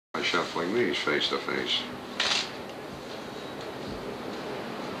by shuffling these face to face.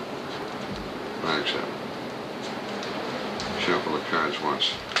 Like so. Shuffle the cards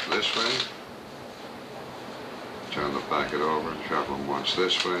once this way. Turn the packet over and shuffle them once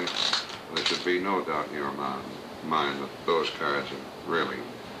this way. There should be no doubt in your mind that those cards are really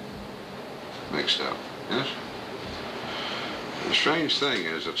mixed up. Yes? The strange thing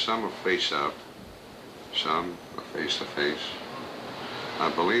is that some are face up, some are face to face. I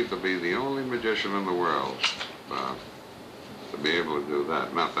believe to be the only magician in the world to be able to do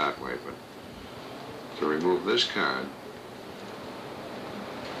that. Not that way, but to remove this card,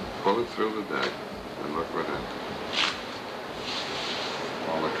 pull it through the deck, and look what happens.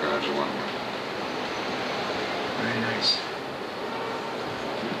 All the cards are one way. Very nice.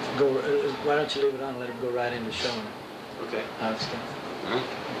 Why don't you leave it on and let him go right into showing it? Okay. How it's done. Huh?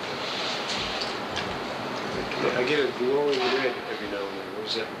 I get a glowing red every now and then. What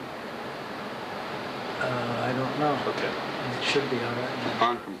is that? I don't know. Okay. It should be all right.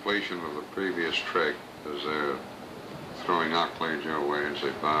 Upon completion of the previous trick, as they're throwing accolades your way and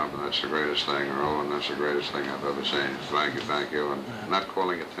say, Bob, that's the greatest thing, or oh, and that's the greatest thing I've ever seen. Thank you, and not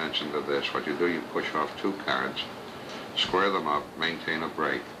calling attention to this. What you do, you push off two cards, square them up, maintain a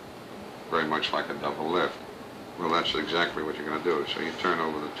break, very much like a double lift. Well, that's exactly what you're going to do. So you turn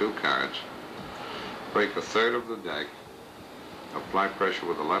over the two cards, break a third of the deck, apply pressure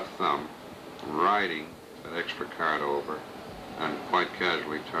with the left thumb, riding that extra card over, and quite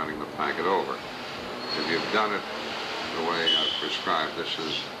casually turning the packet over. If you've done it the way I've prescribed, this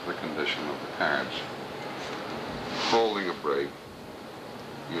is the condition of the cards. Holding a break,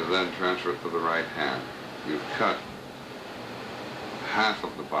 you then transfer it to the right hand. You've cut half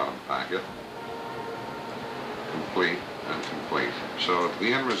of the bottom packet, complete and complete. So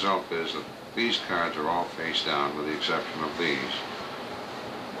the end result is that these cards are all face down with the exception of these,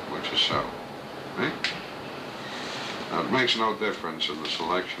 which is so. Right? Now, it makes no difference in the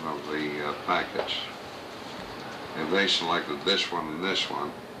selection of the packets. If they selected this one and this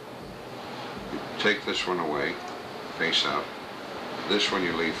one, you take this one away, face up. This one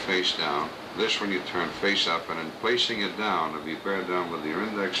you leave face down. This one you turn face up, and in placing it down, if you bear down with your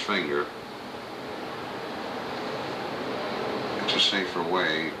index finger, it's a safer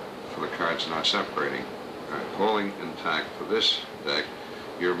way for the cards not separating. Holding intact for this deck,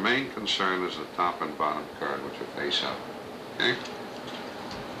 your main concern is the top and bottom card, which are face up. Okay?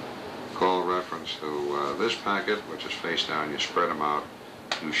 Call reference to this packet, which is face down. You spread them out.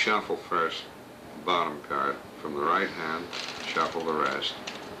 You shuffle first bottom card from the right hand, shuffle the rest,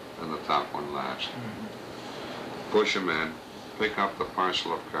 and the top one last. Push them in, pick up the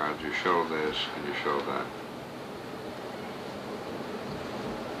parcel of cards. You show this and you show that.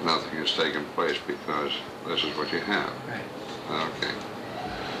 Nothing has taken place because this is what you have. Right. Okay.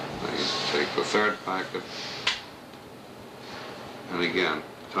 Now you take the third packet, and again,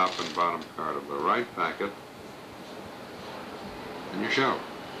 top and bottom card of the right packet, and you show.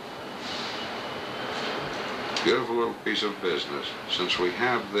 Beautiful little piece of business. Since we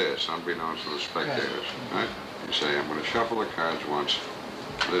have this, unbeknownst to the spectators, right? You say, I'm going to shuffle the cards once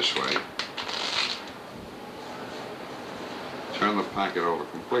this way, turn the packet over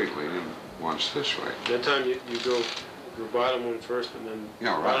completely, and once this way. That time you go the bottom one first, and then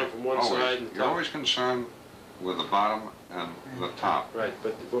bottom from one side and the top. You're always concerned with the bottom and the top. Right,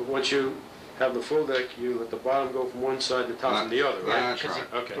 but once you have the full deck, you let the bottom go from one side and the top from the other, right? That's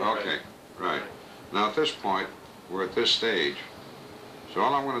right. Okay. Right. Now at this point, we're at this stage. So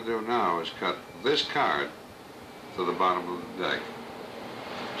all I'm going to do now is cut this card to the bottom of the deck.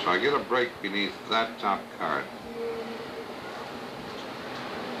 So I get a break beneath that top card.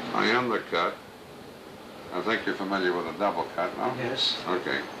 I undercut. I think you're familiar with a double cut, no? Yes.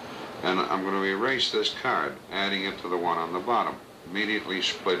 Okay. And I'm going to erase this card, adding it to the one on the bottom, immediately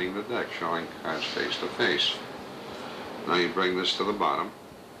splitting the deck, showing cards face to face. Now you bring this to the bottom,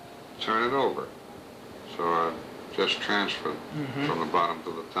 turn it over. So I just transferred from the bottom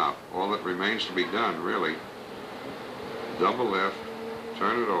to the top. All that remains to be done, really, double lift,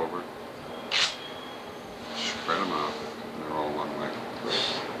 turn it over, spread them out, and they're all one way.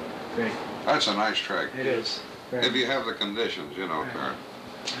 Great. That's a nice trick. It is. Right. If you have the conditions, you know, Kurt.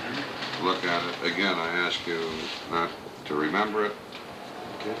 Look at it. Again, I ask you not to remember it.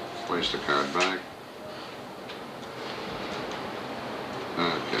 Okay. Place the card back.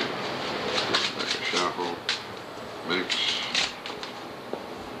 Okay. Take a shuffle, mix,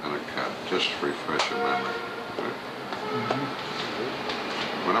 and a cut. Just refresh your memory. Right?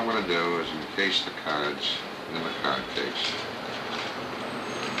 What I'm going to do is encase the cards in the card case.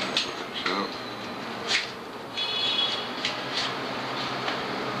 So,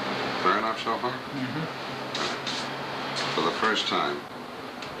 Fair enough so far? Mm-hmm. For the first time,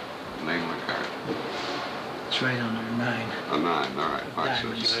 name the card. It's right on number 9. A 9, all right. Watch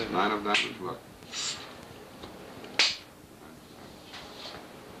Diamonds. this. 9 of diamonds, look.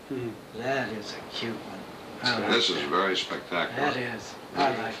 That is a cute one. I like This is that. very spectacular. That is. I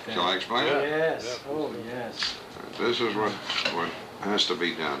like that. Shall I explain it? Yes. Oh, yes. This is what has to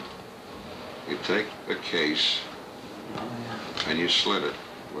be done. You take a case Oh, yeah. and you slit it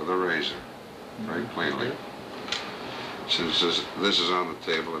with a razor, very plainly. Since this is on the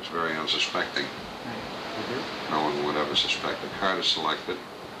table, it's very unsuspecting. No one would ever suspect. The card is selected,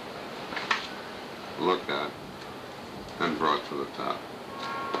 looked at, and brought to the top.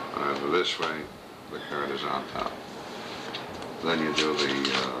 This way, the card is on top. Then you do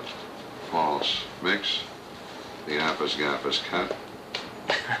the false mix. The apis gap is cut.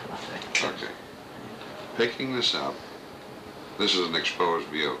 Okay. Picking this up, this is an exposed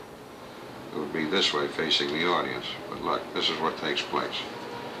view. It would be this way facing the audience, but look, this is what takes place.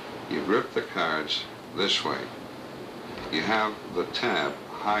 You grip the cards this way. You have the tab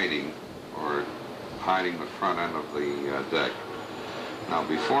hiding the front end of the deck. Now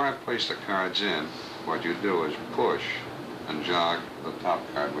before I place the cards in, what you do is push and jog the top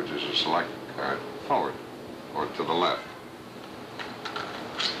card, which is a selected card, forward or to the left.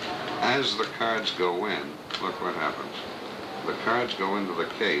 As the cards go in, look what happens. The cards go into the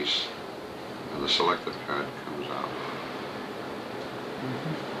case and the selected card comes out.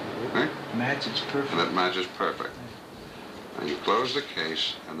 Right? Matches perfect. And it matches perfect. And you close the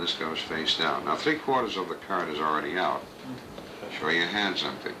case and this goes face down. Now 3/4 of the card is already out. Show your hands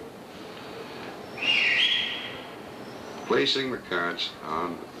empty. Placing the cards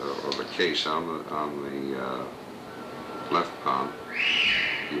on, or the case on the left palm,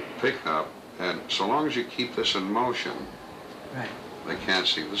 you pick up, and so long as you keep this in motion, Right. they can't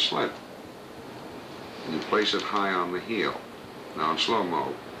see the slit. And you place it high on the heel. Now in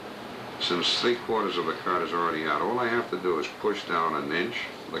slow-mo, since 3/4 of the card is already out, all I have to do is push down an inch,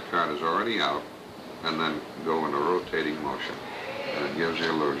 the card is already out, and then go in a rotating motion. And it gives the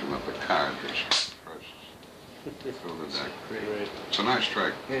illusion that the card is through the deck. Great. It's a nice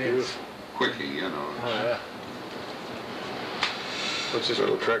trick. It is. Quickie, you know. Oh, yeah. What's this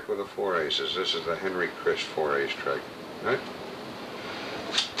little trick with the 4 aces? This is the Henry Chris 4-ace trick, right?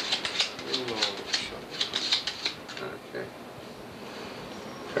 Okay.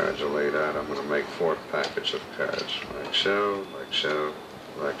 Cards are laid out. I'm going to make 4 packets of cards, like so, like so,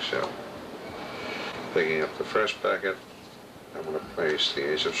 like so. Picking up the first packet, I'm going to place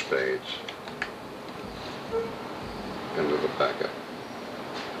the ace of spades into the packet,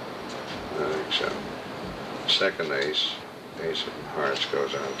 like so. Second ace, ace of hearts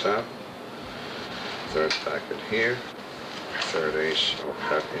goes on top. Third packet here. Third ace will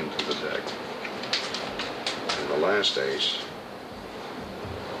cut into the deck. And the last ace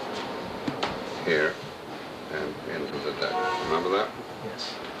here and into the deck. Remember that?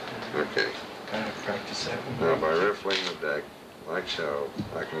 Yes. Okay. Kind of practice that one. Now by riffling the deck, like so,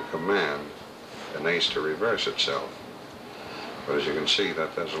 I can command an ace to reverse itself. But as you can see,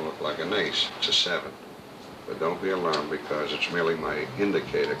 that doesn't look like an ace. It's a 7. But don't be alarmed because it's merely my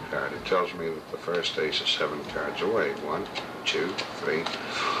indicator card. It tells me that the first ace is 7 cards away. 1, 2, 3,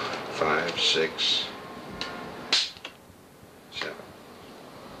 5, 6, 7.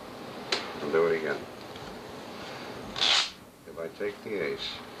 And do it again. If I take the ace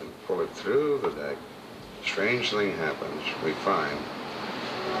and pull it through the deck, a strange thing happens. We find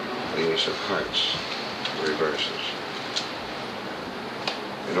the ace of hearts reverses.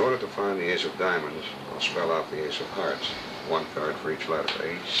 In order to find the ace of diamonds, I'll spell out the ace of hearts. 1 card for each letter.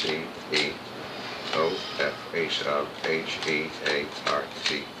 A, C, E, O, F, ace of, H, E, A, R,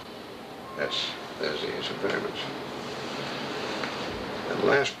 T, S. There's the ace of diamonds. And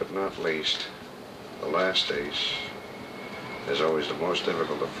last but not least, the last ace is always the most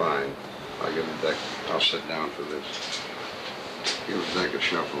difficult to find. I'll give the deck, I'll sit down for this. Give the deck a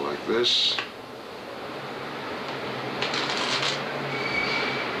shuffle like this.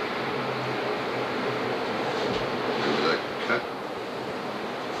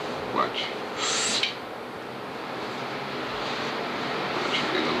 Watch. That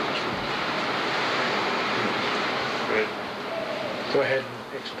should be the last one. Right. Go ahead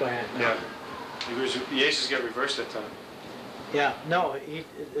and explain it now. Yeah. The aces get reversed that time. Yeah, no,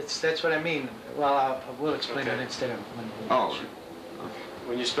 that's what I mean. Well, I will explain it Okay. instead of when. Oh,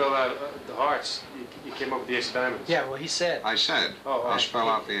 When you spelled out the hearts, you came up with the ace of diamonds. Yeah, well, he said. I said, Oh, I'll spell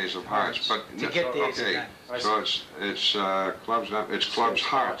out the ace of hearts, but... To get the ace of okay, diamonds. so it's clubs, it's clubs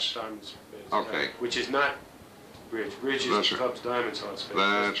hearts. Diamonds. Okay. Which is not bridge. Bridge is That's the right. clubs, diamonds, hearts, spades.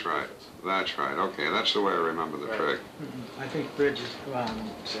 That's right. That's right. Okay, that's the way I remember the Right. trick. I think bridge is,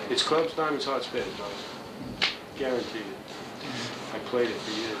 It's clubs, diamonds, hearts, spades, guaranteed it. I played it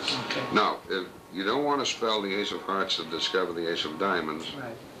for years. okay. Now, if you don't want to spell the ace of hearts to discover the ace of diamonds,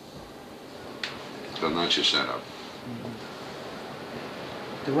 Right. then that's your setup.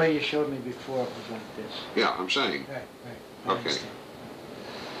 The way you showed me before, it was like this. Yeah, I'm saying, Right, right. I Okay. understand.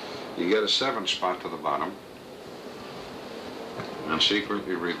 you get a 7 spot to the bottom and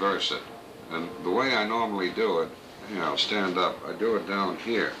secretly reverse it. And the way I normally do it, I'll stand up, I do it down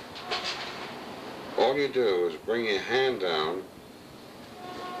here. All you do is bring your hand down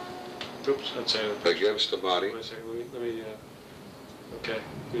Oops, that's it. against the body, Wait a second, let me, okay.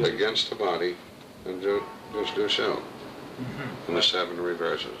 against the body, and just do so. And the 7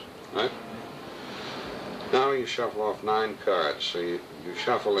 reverses, right? Now you shuffle off 9 cards, so you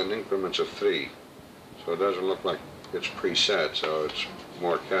shuffle in increments of 3, so it doesn't look like it's preset, so it's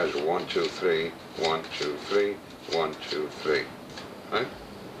more casual. 1, 2, 3, 1, 2, 3, 1, 2, 3, right?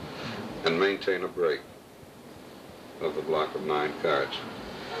 And maintain a break of the block of 9 cards.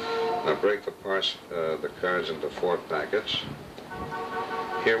 Now break the cards into 4 packets.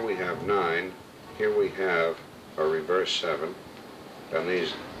 Here we have 9, here we have a reverse 7, and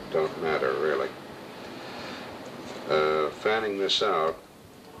these don't matter really. Fanning this out,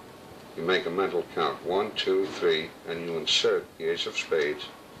 you make a mental count, 1, 2, 3, and you insert the ace of spades,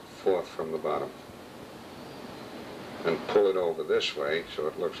 4th from the bottom. And pull it over this way so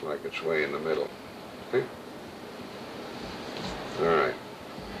it looks like it's way in the middle. Okay? Alright.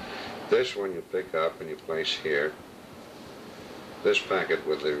 This one you pick up and you place here. This packet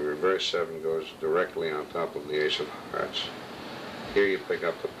with the reverse 7 goes directly on top of the ace of hearts. Here you pick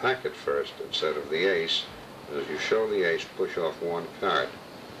up the packet first instead of the ace. As you show the ace, push off 1 card.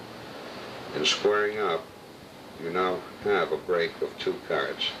 In squaring up, you now have a break of 2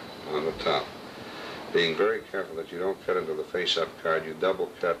 cards on the top. Being very careful that you don't cut into the face-up card, you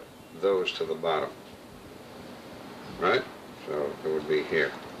double cut those to the bottom. Right? So it would be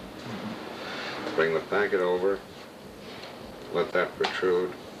here. Bring the packet over, let that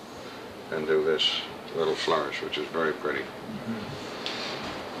protrude, and do this little flourish, which is very pretty.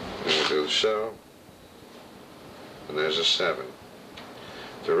 And we'll do so, and there's a 7.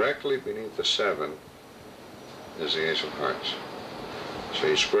 Directly beneath the 7 is the ace of hearts. So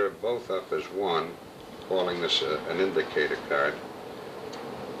you square both up as 1, calling this an indicator card,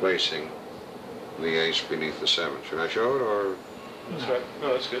 placing the ace beneath the 7. Should I show it, or? That's right.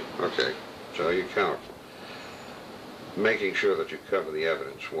 No, that's good. Okay, so you count, making sure that you cover the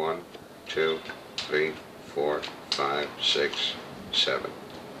evidence. 1, 2, 3, 4, 5, 6, 7.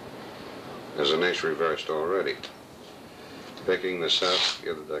 There's an ace reversed already. Picking this up,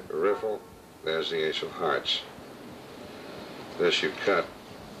 give the deck a riffle. There's the ace of hearts. This you cut.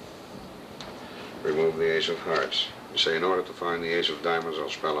 Remove the ace of hearts. You say, in order to find the ace of diamonds, I'll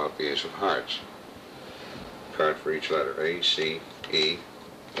spell out the ace of hearts. Card for each letter. A, C, E,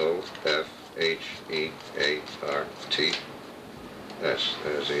 O, F, H, E, A, R, T, S.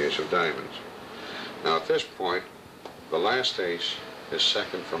 There's the ace of diamonds. Now at this point, the last ace is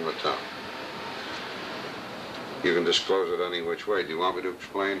second from the top. You can disclose it any which way. Do you want me to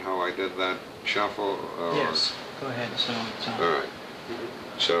explain how I did that shuffle? Yes, go ahead, so. All right.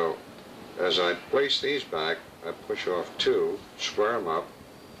 So, as I place these back, I push off 2, square them up,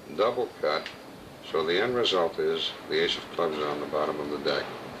 double cut, so the end result is the ace of clubs on the bottom of the deck.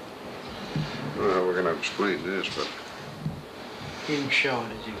 Well, we're going to explain this, but... You can show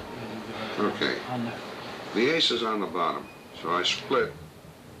it as you go. Okay. On the, The ace is on the bottom, so I split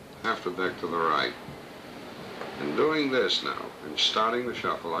half the deck to the right. In doing this now, and starting the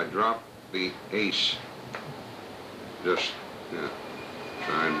shuffle, I drop the ace. Just,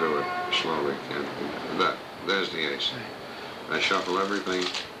 try and do it slowly. There's the ace. I shuffle everything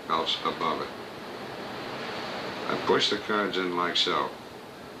else above it. I push the cards in like so.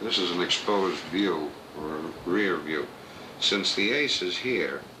 This is an exposed view, or a rear view. Since the ace is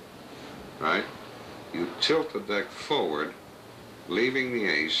here, right, you tilt the deck forward, leaving the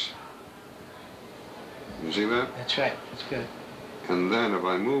ace. You see that? that's right, that's good. And then if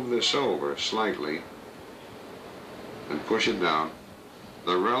I move this over slightly and push it down,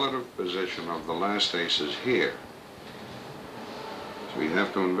 the relative position of the last ace is here. So you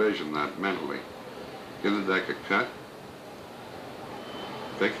have to envision that mentally. Give the deck a cut,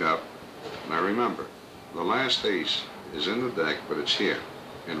 pick up. Now remember, the last ace is in the deck, but it's here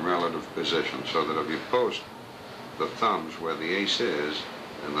in relative position, so that if you post the thumbs where the ace is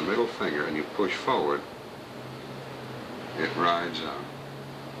and the middle finger and you push forward, it rides out.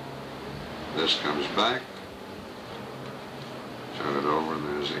 This comes back, Turn it over, and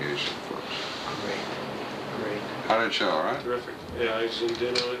there's the ace of clubs. Great. How did it show, all right? Terrific. Yeah, I zoomed in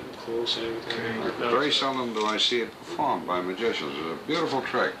on it and close and everything. Great. No, Very it's, seldom do I see it performed by magicians. It's a beautiful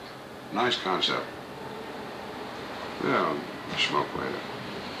trick. Nice concept. Yeah, I'll smoke later.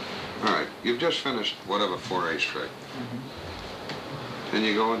 All right, you've just finished whatever 4-ace trick. And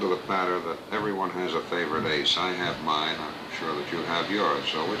you go into the pattern that everyone has a favorite ace. I have mine. I'm sure that you have yours.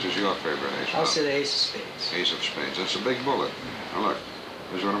 So which is your favorite ace? I'll say the ace of spades. Ace of spades. That's a big bullet. Now look,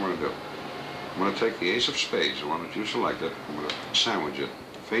 here's what I'm going to do. I'm going to take the ace of spades, the one that you selected. I'm going to sandwich it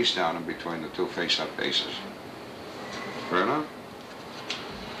face down in between the two face-up aces. Fair enough?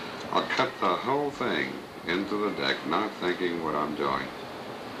 I'll cut the whole thing into the deck, not thinking what I'm doing.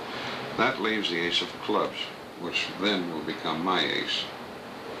 That leaves the ace of clubs, which then will become my ace.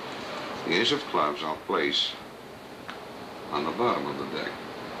 The ace of clubs I'll place on the bottom of the deck.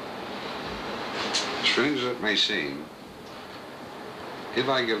 Strange as it may seem, if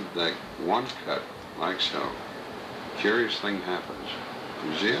I give the deck one cut, like so, curious thing happens.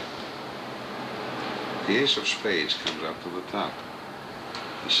 You see it? The ace of spades comes up to the top.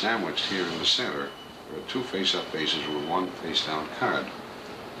 The sandwiched here in the center are two face-up aces with one face-down card.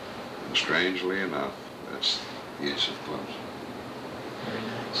 And strangely enough, that's the ace of clubs. Very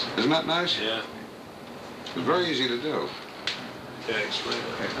nice. Isn't that nice? yeah. It's very easy to do. Yeah, explain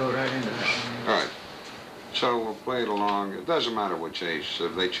that. Go right into that. All right. So we'll play it along. It doesn't matter which ace.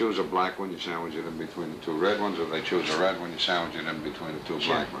 If they choose a black one, you sandwich it in between the two red ones. If they choose a red one, you sandwich it in between the two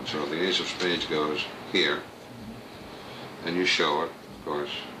black ones. So the ace of spades goes here. And you show it, of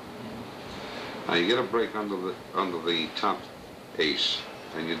course. Now you get a break under the top ace,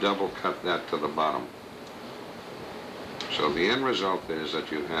 and you double cut that to the bottom. So the end result is that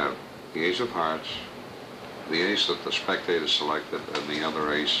you have the ace of hearts, the ace that the spectator selected, and the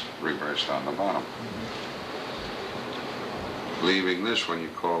other ace reversed on the bottom. Leaving this one, you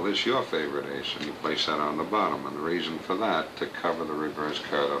call this your favorite ace, and you place that on the bottom. And the reason for that, to cover the reverse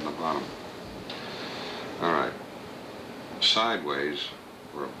card on the bottom. All right. Sideways,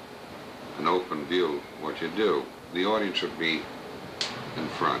 or an open view, what you do, the audience would be in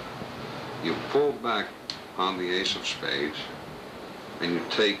front. You pull back on the ace of spades, and you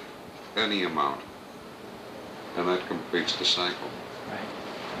take any amount, and that completes the cycle. Right.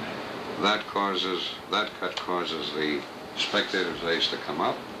 That cut causes the spectator's ace to come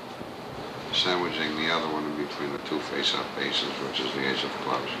up, sandwiching the other one in between the two face-up aces, which is the ace of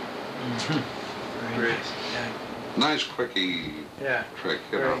clubs. Very Great. nice. Yeah. Nice, quickie Yeah. trick,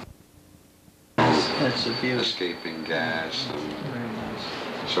 you know, That's a beauty. escaping gas and Very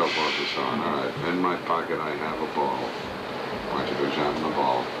nice. so forth and so on. All right, in my pocket I have a ball. I want you to examine the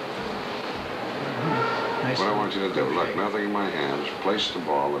ball. Nice. What I want you to do, look, nothing in my hands, place the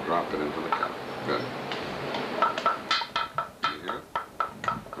ball and drop it into the cup. Good. You hear it?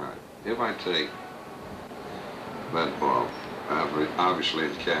 All right. If I take that ball, obviously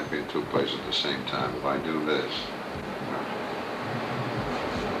it can't be in two places at the same time. If I do this,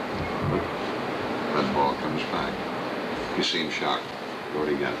 that ball comes back. You seem shocked. Do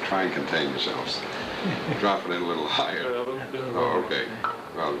it again. Try and contain yourselves. Drop it in a little higher. Oh, okay.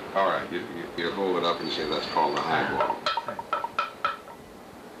 Well, all right. You hold it up and say that's called a high ball.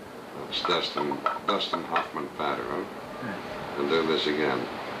 That's Dustin Hoffman pattern, huh? And do this again.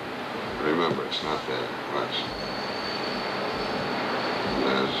 Remember, it's not there. Watch. And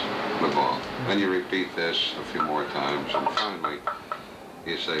there's the ball. And you repeat this a few more times, and finally,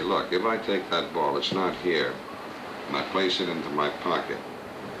 you say, look, if I take that ball, it's not here, and I place it into my pocket,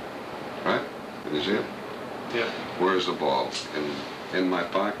 right? Can you see it? Yeah. Where's the ball? In my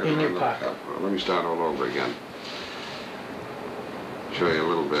pocket? In or your the pocket. cup? Well, let me start all over again. Show you a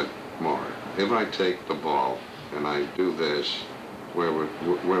little bit more. If I take the ball and I do this, where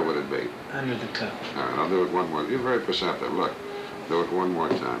would it be? Under the cup. All right, I'll do it one more. You're very perceptive. Look, do it one more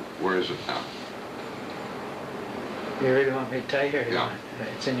time. Where is it now? You really want me to tell you? Or you Yeah. want-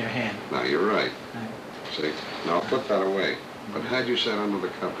 It's in your hand. Now, you're right. Right. See? Now, I'll put that away. But had you said under the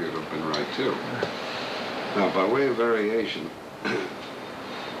cup, you'd have been right, too. Now, by way of variation,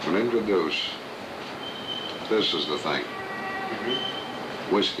 we'll introduce, this is the thing.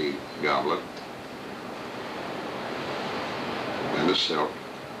 Whiskey goblet and a silk,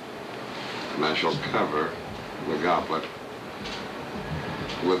 and I shall cover the goblet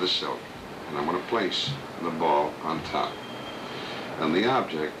with the silk, and I'm going to place the ball on top, and the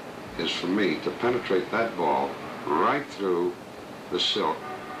object is for me to penetrate that ball right through the silk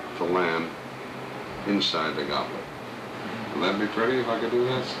to land inside the goblet. Would that be pretty if I could do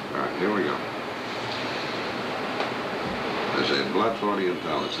that? All right, here we go. There's a blood for the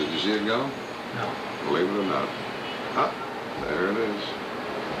intelligence. Did you see it go? No. Believe it or not. Up, There it is.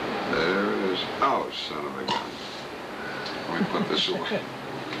 There it is. Oh, son of a gun. Let me put this away.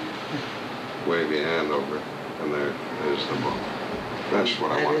 Wave your hand over it, and there's the ball. That's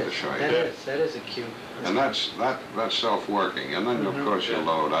what I wanted to show you. That is a cue. And that's self-working. And then, of course, you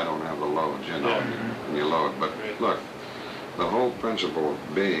load. I don't have the loads, you know, and you load. But look, the whole principle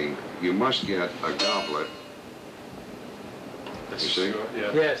being, you must get a goblet. You see?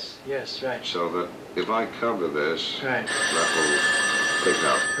 Yes, yes, right. So that if I cover this, Right. that will pick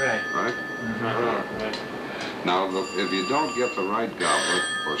up. Right. Right? Right. Now, if you don't get the right goblet,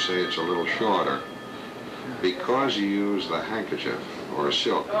 or say it's a little shorter, because you use the handkerchief or a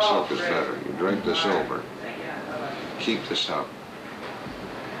silk is better. You drape this over. Keep this up.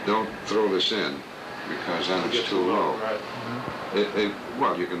 Don't throw this in, because then it's too low.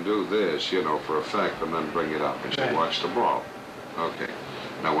 Well, you can do this, you know, for effect, and then bring it up and say, watch the ball. Okay.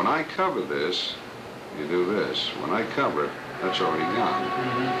 Now, when I cover this, you do this. When I cover it, that's already gone.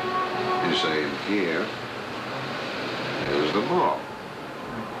 You say, here is the ball.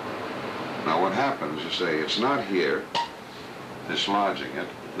 Now, what happens, you say, it's not here, dislodging it.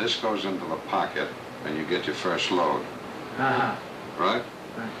 This goes into the pocket, and you get your first load. Right? Right.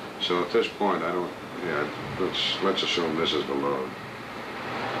 So at this point, I don't, let's assume this is the load.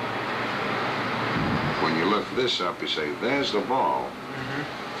 When you lift this up, you say, there's the ball.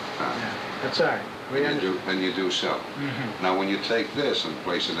 That's all right. And you do so. Now, when you take this and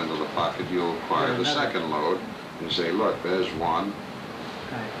place it into the pocket, you'll acquire the second load. And say, look, there's one.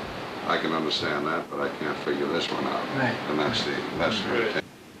 I can understand that, but I can't figure this one out. And that's the routine.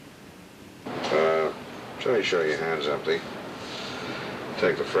 So you show your hands empty.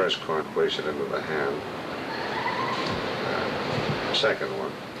 Take the first coin, place it into the hand. Second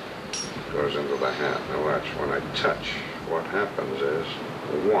one goes into the hand. Now watch, when I touch, what happens is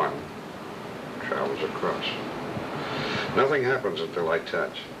one travels across. Nothing happens until I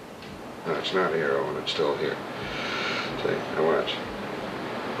touch. No, it's not here, Owen, it's still here. See, now watch.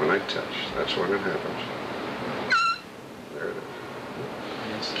 When I touch, that's when it happens. There it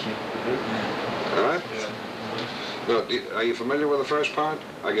is. All right? Now, are you familiar with the first part?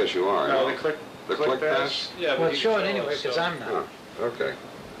 I guess you are. No, the click pass? Yeah, Well, show it anyway, because I'm not. Oh, okay.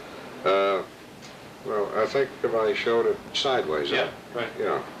 Well, I think if I showed it sideways, Yeah, right.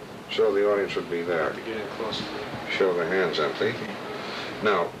 Yeah. So the audience would be there. To get in closer. Show the hands empty.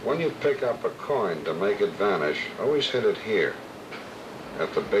 Now, when you pick up a coin to make it vanish, always hit it here,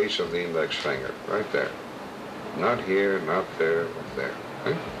 at the base of the index finger, right there. Not here, not there, but there.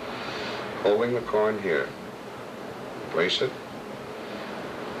 Okay? Holding the coin here. Place it.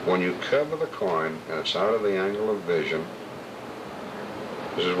 When you cover the coin and it's out of the angle of vision,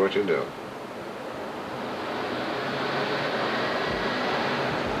 this is what you do.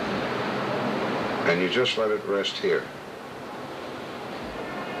 And you just let it rest here.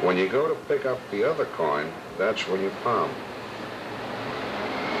 When you go to pick up the other coin, that's when you palm.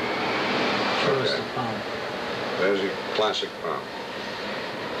 Show us the palm. There's your classic palm.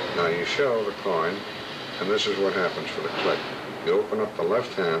 Now you show the coin, and this is what happens for the click. You open up the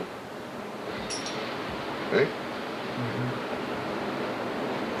left hand, okay?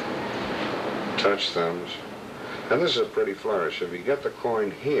 Touch thumbs. And this is a pretty flourish. If you get the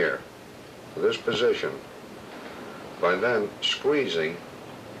coin here, this position, by then squeezing,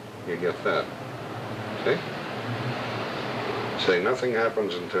 you get that. See? Say nothing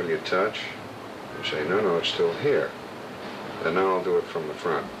happens until you touch. You say, no, it's still here. And now I'll do it from the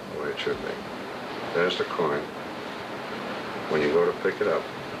front, the way it should be. There's the coin. When you go to pick it up,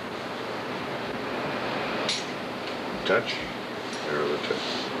 touch, there are the two.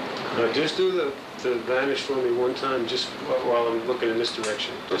 Now just do the vanish for me one time, just while I'm looking in this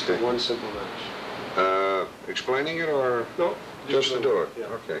direction. Just Okay. one simple vanish. Explaining it or No. just to do it? Yeah.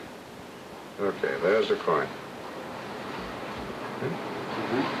 Okay. Okay, there's the coin.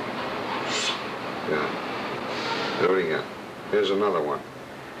 Yeah. Do it again. Here's another one.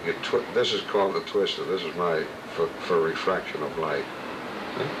 This is called the twister. This is my for refraction of light.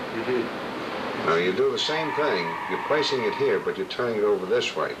 Now you do the same thing. You're placing it here, but you're turning it over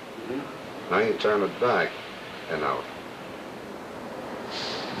this way. Now you turn it back and out.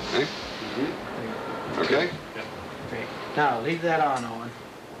 Okay? Okay? Great. Now, leave that on, Owen.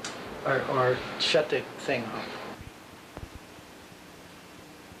 Or shut the thing off.